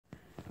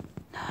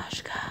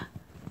Noshka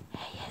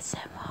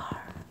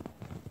ASMR.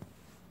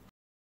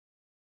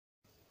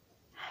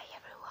 Hi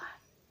everyone,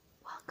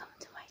 welcome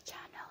to my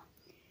channel,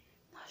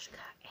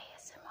 Noshka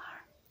ASMR.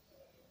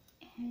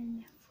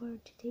 And for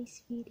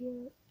today's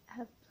video, I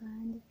have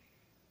planned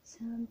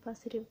some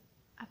positive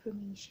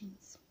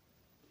affirmations.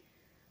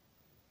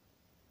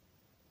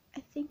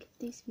 I think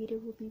this video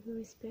will be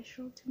very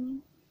special to me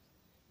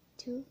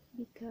too,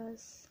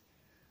 because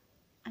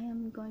I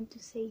am going to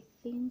say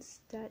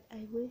things that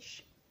I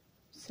wish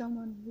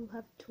someone would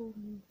have told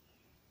me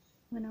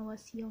when I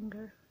was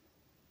younger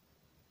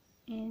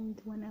and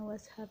when I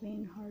was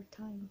having hard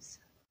times.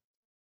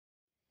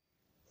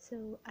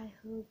 So I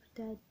hope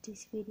that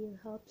this video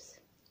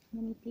helps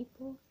many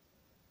people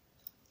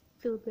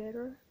feel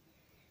better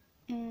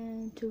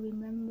and to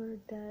remember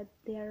that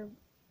they are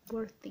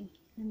worthy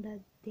and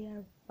that they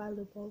are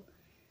valuable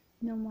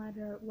no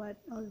matter what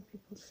other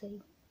people say.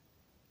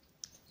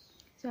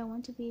 So I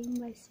want to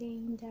begin by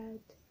saying that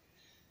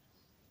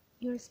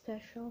you're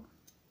special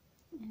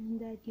and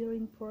that you're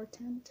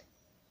important.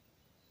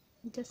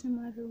 It doesn't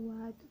matter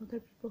what other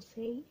people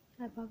say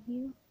about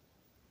you,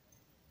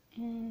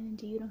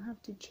 and you don't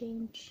have to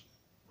change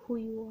who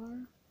you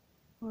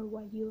are or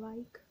what you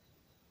like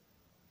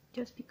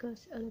just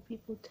because other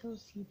people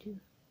tells you to.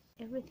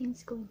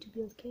 Everything's going to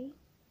be okay.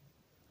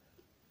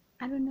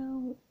 I don't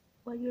know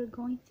what you're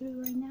going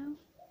through right now,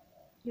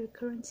 your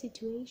current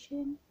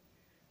situation,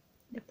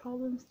 the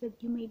problems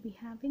that you may be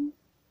having,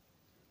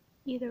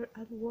 either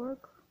at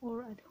work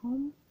or at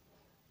home.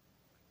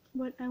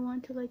 But I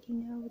want to let you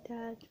know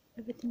that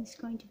everything is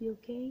going to be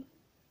okay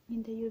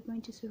and that you're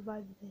going to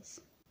survive this.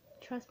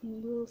 Trust me,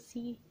 you will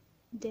see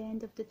the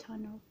end of the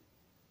tunnel.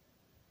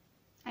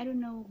 I don't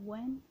know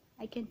when.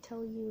 I can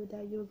tell you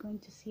that you're going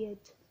to see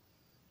it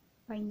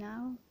right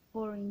now,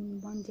 or in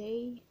one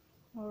day,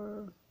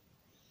 or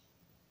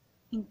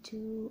in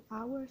 2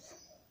 hours.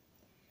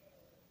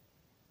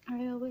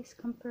 I always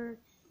compare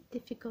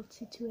difficult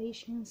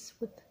situations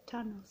with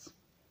tunnels,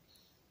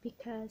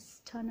 because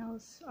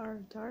tunnels are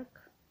dark.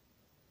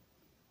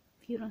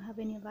 If you don't have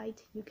any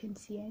light, you can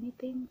see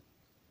anything,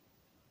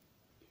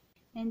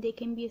 and they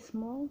can be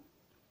small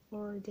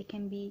or they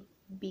can be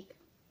big.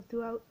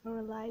 Throughout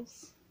our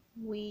lives,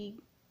 we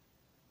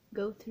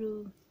go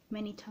through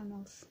many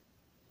tunnels,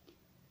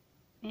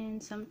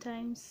 and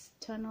sometimes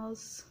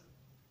tunnels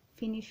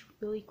finish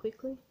really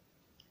quickly.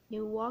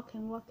 You walk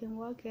and walk and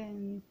walk,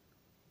 and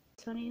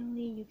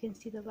suddenly you can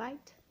see the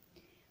light,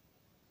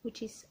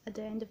 which is at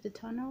the end of the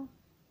tunnel,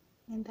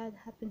 and that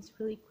happens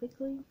really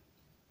quickly.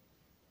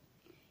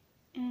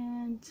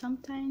 And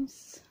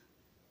sometimes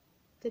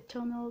the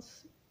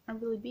tunnels are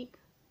really big.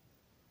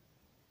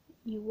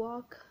 You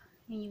walk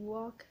and you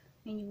walk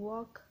and you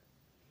walk,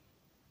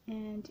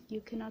 and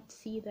you cannot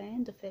see the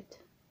end of it,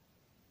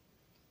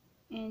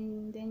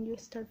 and then you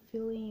start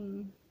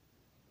feeling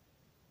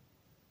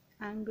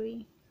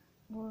angry,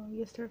 or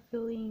you start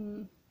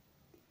feeling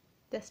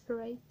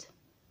desperate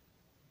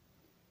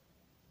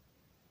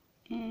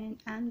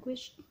and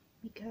anguished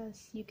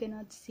because you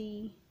cannot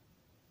see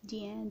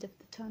the end of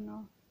the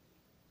tunnel,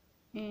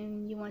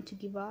 and you want to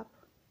give up,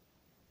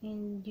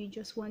 and you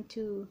just want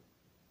to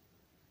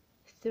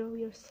throw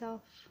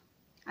yourself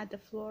at the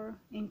floor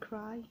and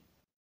cry,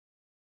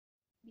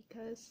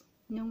 because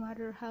no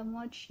matter how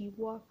much you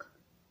walk,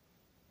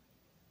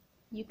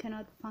 you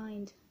cannot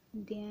find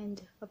the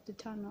end of the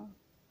tunnel.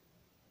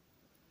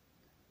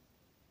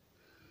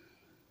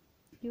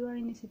 If you are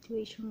in a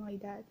situation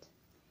like that,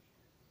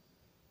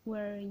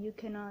 where you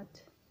cannot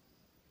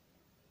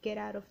get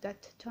out of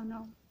that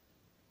tunnel,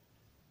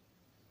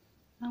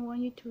 I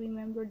want you to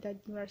remember that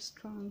you are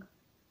strong,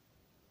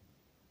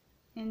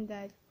 and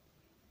that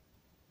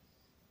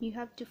you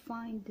have to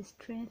find the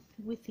strength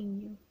within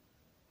you.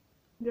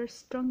 You're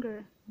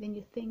stronger than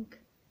you think.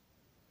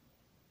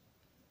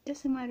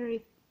 Doesn't matter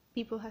if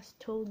people has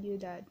told you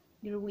that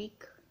you're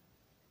weak,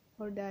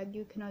 or that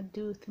you cannot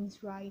do things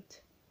right,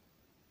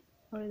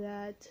 or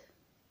that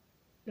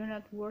you're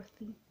not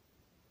worthy.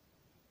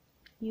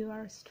 You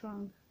are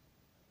strong,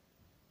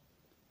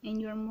 and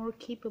you are more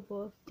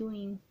capable of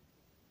doing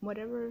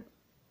whatever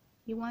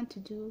you want to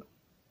do.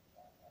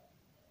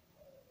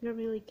 You're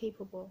really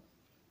capable.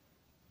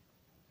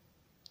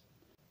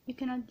 You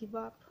cannot give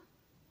up.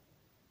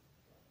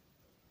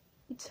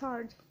 It's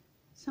hard.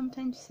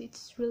 Sometimes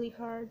it's really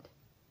hard,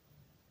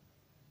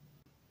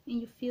 and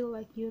you feel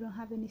like you don't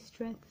have any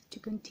strength to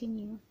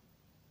continue.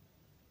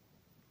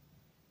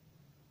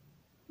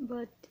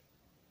 But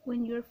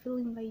when you're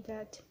feeling like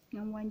that,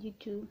 I want you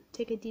to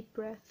take a deep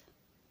breath.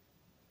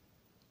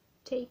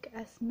 Take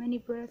as many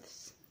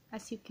breaths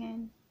as you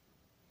can.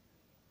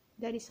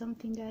 That is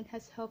something that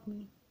has helped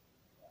me.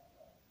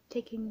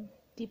 Taking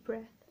deep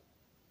breath.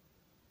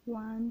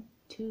 1,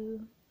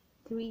 2,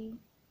 3,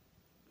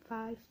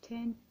 5,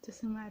 10,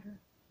 doesn't matter.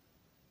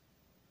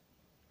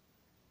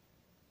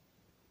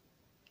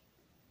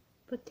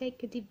 But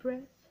take a deep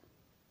breath,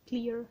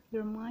 clear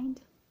your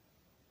mind,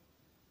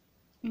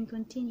 and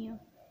continue.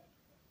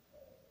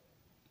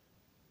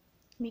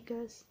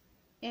 Because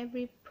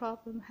every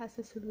problem has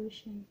a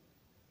solution.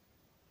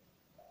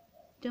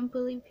 Don't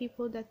believe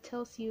people that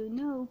tells you,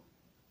 no,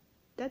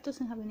 that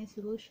doesn't have any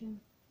solution.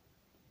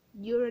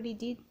 You already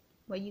did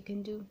what you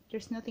can do.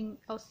 There's nothing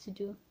else to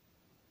do.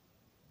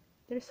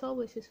 There's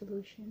always a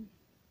solution.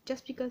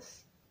 Just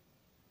because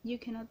you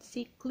cannot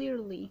see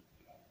clearly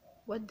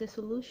what the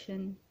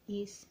solution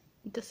is,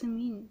 it doesn't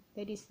mean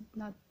that it's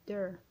not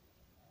there.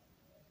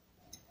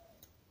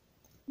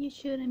 You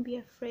shouldn't be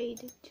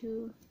afraid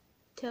to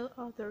tell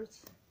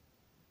others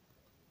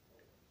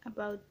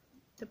about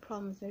the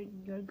problems that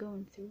you're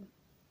going through.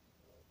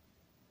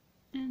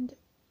 And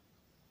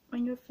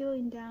when you're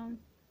feeling down,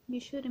 you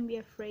shouldn't be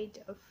afraid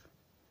of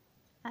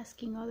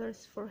asking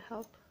others for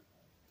help.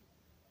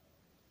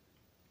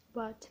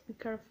 But be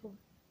careful.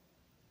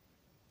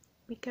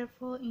 Be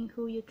careful in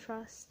who you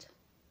trust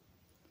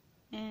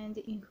and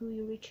in who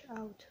you reach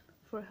out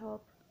for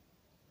help.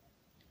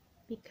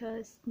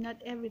 Because not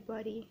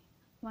everybody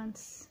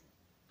wants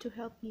to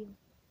help you.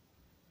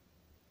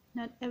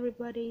 Not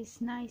everybody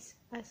is nice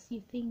as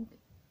you think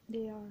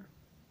they are.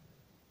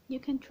 You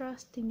can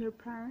trust in your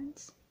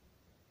parents.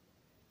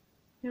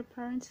 Your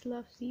parents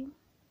love you.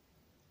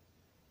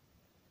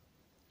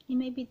 It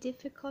may be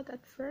difficult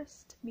at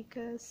first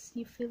because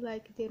you feel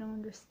like they don't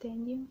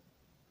understand you.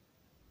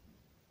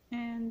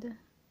 And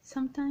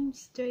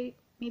sometimes they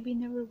maybe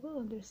never will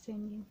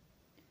understand you.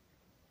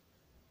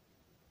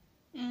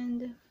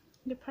 And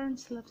your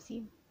parents love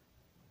you.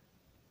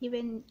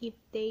 Even if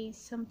they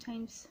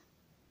sometimes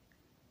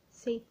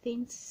say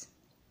things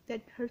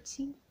that hurts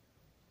you,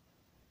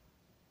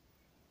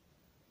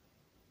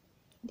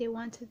 they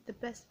wanted the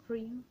best for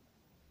you.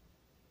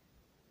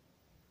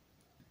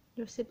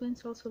 Your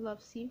siblings also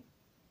loves you,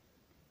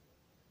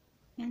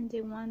 and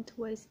they want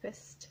what is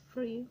best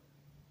for you.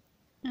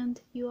 And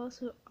you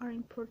also are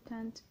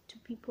important to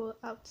people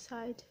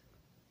outside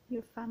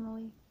your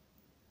family,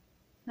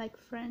 like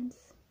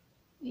friends.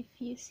 If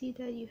you see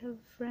that you have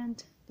a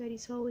friend that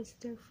is always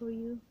there for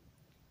you,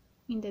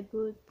 in the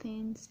good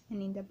things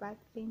and in the bad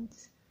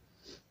things,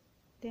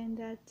 then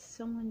that's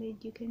someone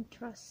that you can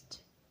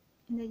trust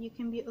and that you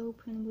can be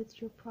open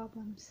with your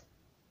problems.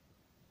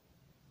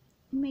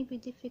 It may be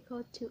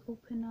difficult to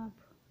open up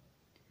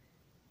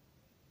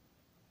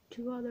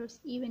to others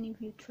even if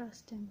you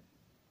trust them.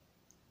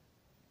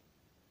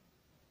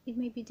 It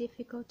may be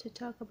difficult to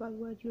talk about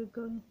what you're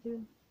going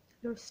through,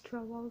 your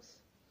struggles,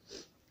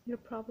 your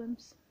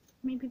problems,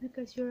 maybe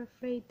because you're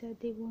afraid that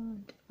they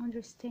won't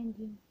understand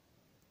you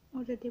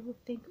or that they will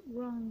think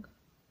wrong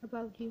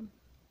about you.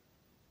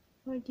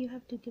 Or you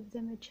have to give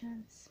them a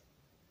chance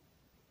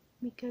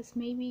because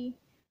maybe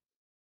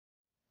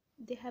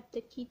they have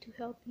the key to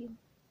help you.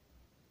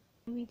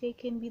 Maybe they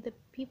can be the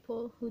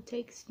people who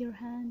takes your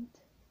hand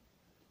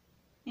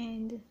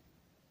and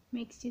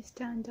makes you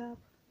stand up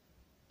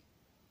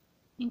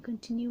and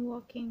continue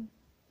walking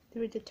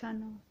through the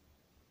tunnel.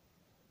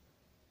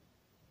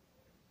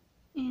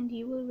 And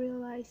you will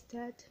realize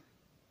that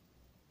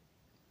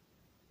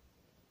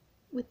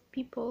with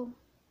people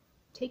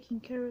taking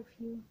care of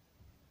you,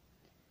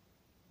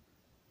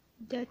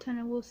 that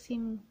tunnel will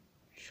seem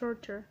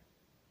shorter,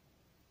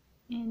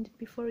 and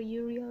before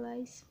you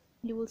realize,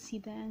 you will see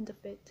the end of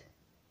it.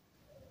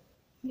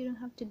 You don't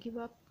have to give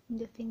up on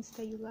the things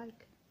that you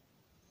like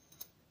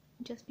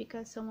just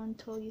because someone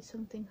told you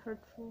something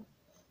hurtful,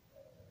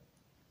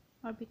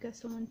 or because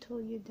someone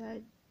told you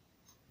that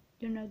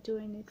you're not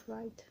doing it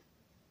right,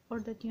 or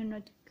that you're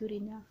not good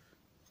enough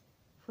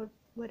for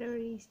whatever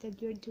it is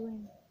that you're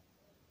doing.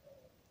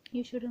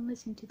 You shouldn't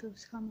listen to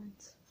those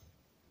comments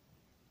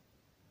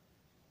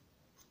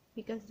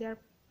because they're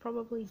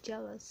probably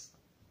jealous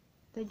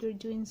that you're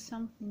doing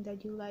something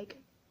that you like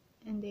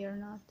and they are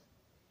not.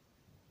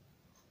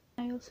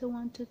 I also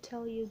want to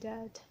tell you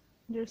that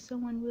there's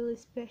someone really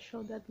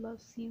special that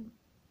loves you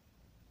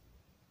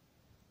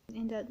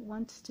and that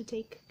wants to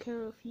take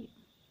care of you,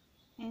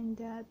 and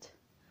that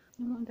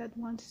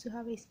wants to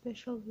have a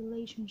special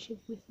relationship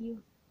with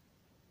you.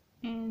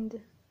 And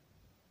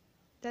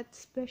that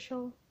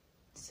special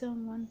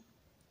someone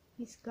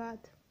is God.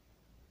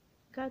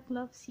 God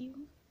loves you,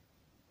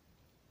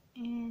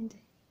 and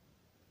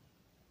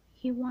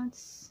He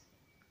wants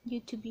you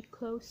to be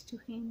close to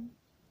Him,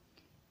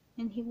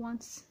 and He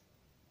wants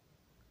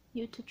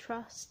you to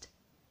trust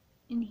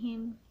in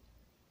Him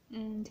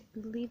and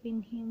believe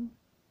in Him.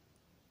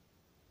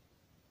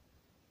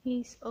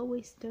 He is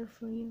always there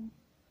for you.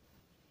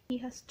 He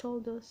has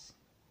told us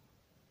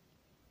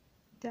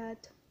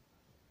that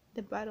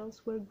the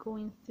battles we're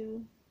going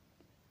through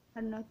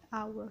are not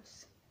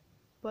ours,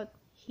 but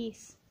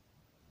His.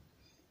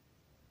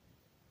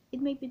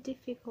 It may be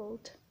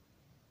difficult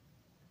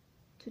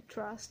to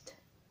trust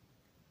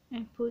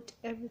and put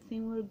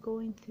everything we're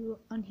going through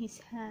on His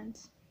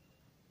hands.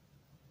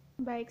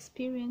 By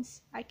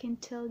experience, I can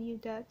tell you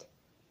that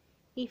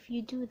if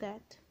you do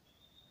that,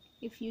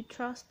 if you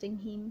trust in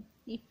Him,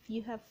 if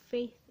you have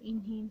faith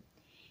in Him,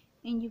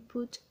 and you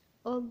put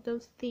all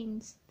those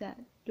things that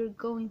you're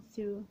going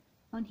through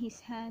on His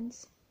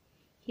hands,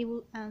 He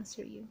will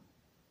answer you.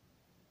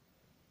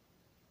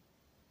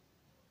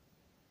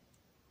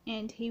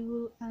 And He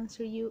will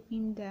answer you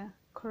in the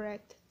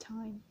correct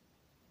time.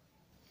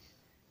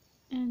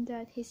 and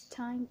that his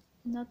time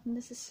not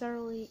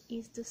necessarily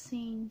is the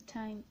same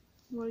time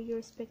where you're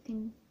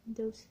expecting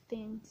those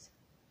things.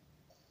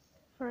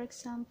 For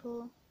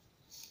example,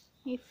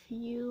 if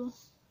you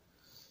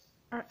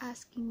are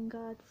asking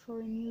God for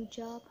a new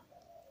job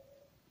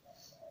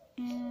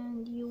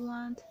and you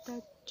want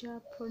that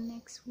job for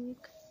next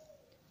week,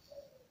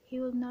 He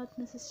will not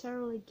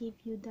necessarily give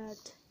you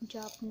that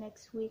job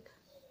next week.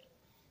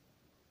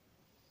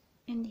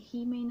 And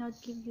He may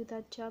not give you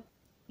that job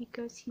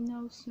because He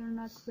knows you're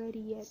not ready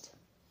yet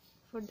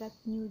for that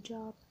new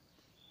job.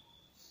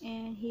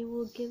 And He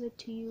will give it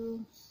to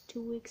you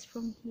 2 weeks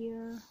from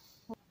here,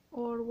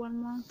 or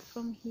 1 month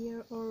from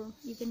here, or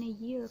even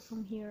a year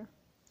from here,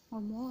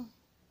 or more.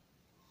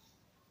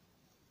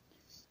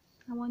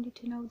 I want you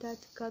to know that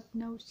God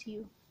knows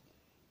you,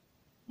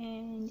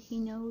 and He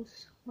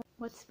knows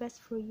what's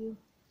best for you,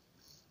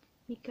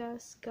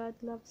 because God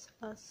loves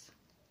us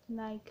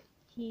like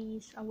He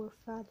is our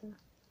Father.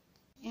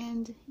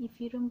 And if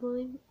you don't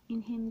believe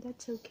in Him,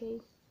 that's okay.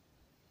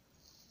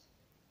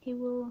 He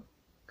will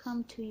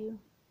come to you,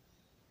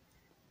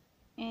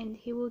 and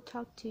He will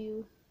talk to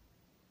you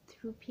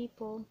through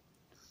people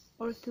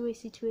or through a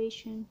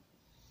situation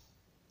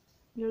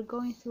you're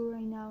going through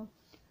right now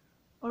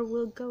or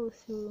will go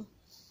through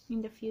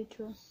in the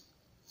future.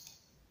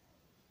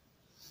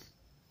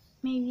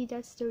 Maybe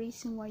that's the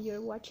reason why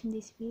you're watching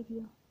this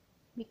video,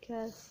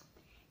 because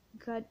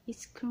God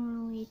is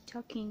currently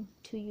talking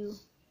to you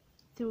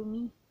through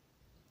me,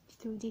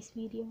 through this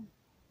video.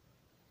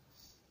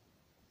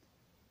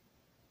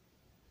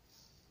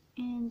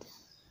 And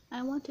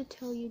I want to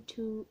tell you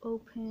to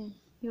open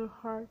your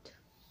heart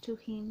to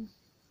Him.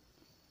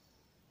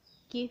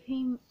 Give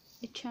Him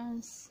a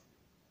chance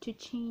to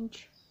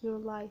change your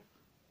life,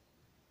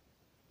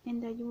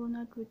 and that you will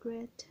not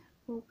regret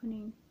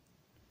opening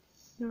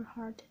your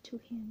heart to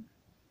Him.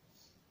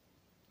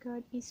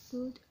 God is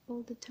good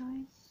all the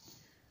time.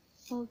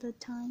 All the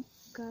time,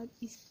 God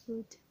is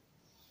good.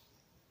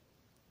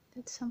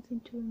 That's something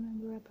to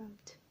remember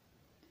about.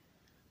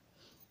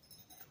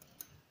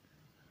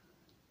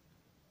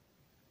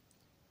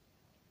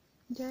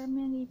 There are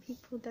many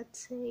people that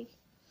say,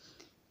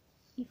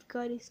 if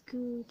God is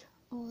good,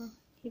 or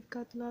if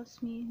God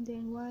loves me,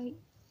 then why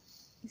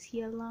is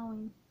He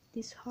allowing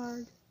this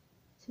hard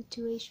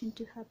situation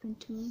to happen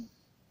to me?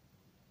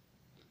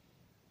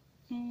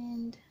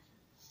 And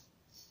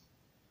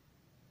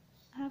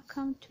I've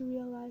come to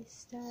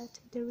realize that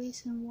the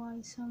reason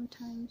why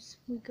sometimes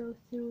we go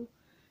through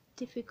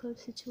difficult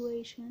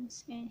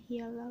situations and He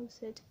allows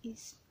it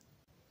is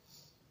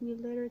we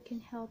later can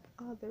help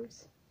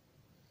others.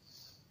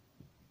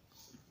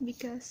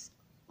 Because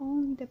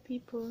only the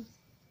people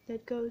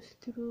that goes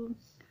through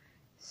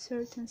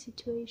certain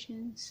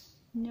situations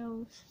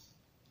knows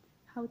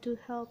how to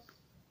help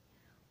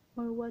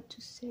or what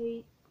to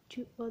say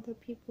to other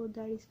people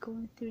that is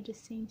going through the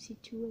same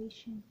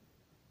situation.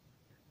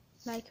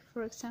 Like,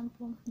 for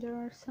example, there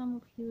are some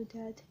of you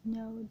that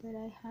know that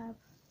I have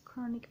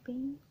chronic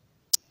pain,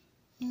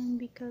 and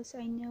because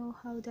I know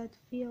how that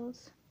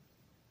feels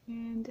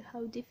and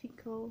how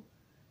difficult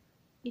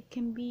it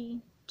can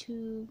be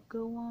to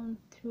go on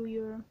through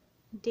your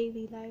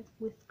daily life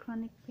with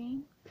chronic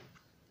pain,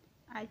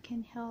 I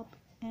can help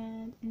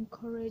and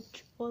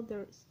encourage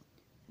others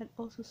that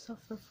also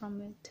suffer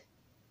from it.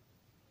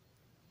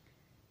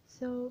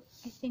 So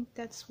I think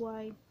that's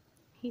why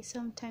He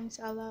sometimes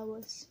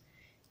allows us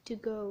to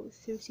go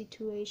through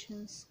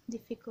situations,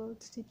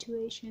 difficult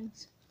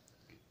situations,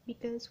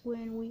 because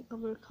when we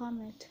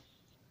overcome it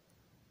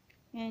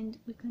and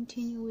we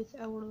continue with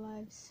our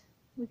lives,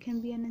 we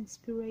can be an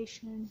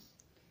inspiration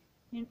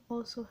and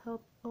also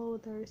help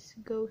others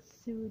go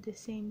through the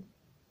same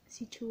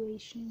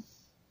situation.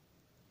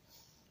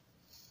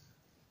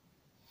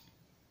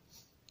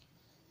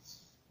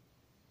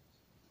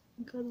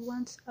 God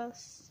wants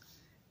us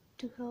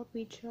to help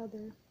each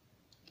other,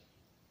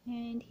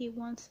 and He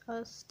wants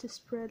us to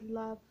spread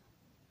love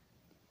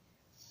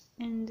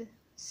and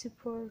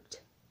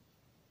support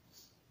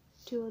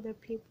to other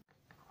people.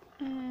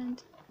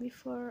 And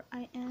before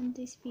I end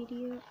this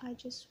video, I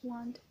just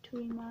want to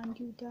remind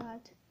you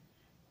that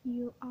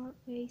you are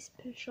a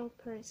special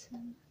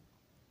person,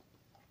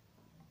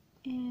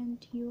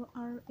 and you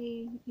are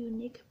a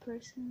unique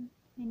person,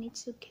 and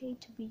it's okay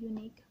to be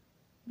unique,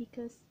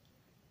 because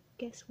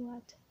guess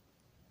what?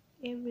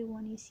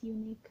 Everyone is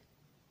unique.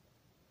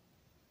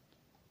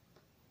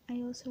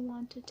 I also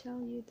want to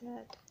tell you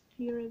that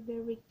you're a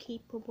very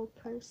capable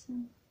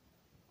person,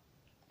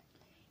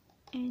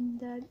 and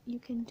that you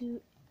can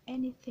do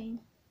anything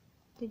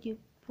that you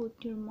put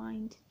your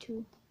mind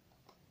to.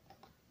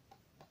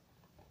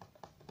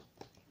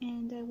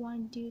 And I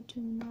want you to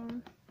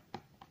ignore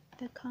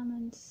the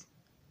comments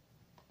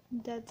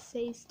that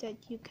says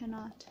that you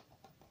cannot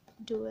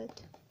do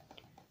it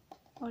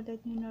or that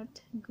you're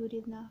not good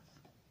enough,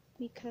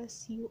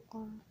 because you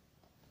are.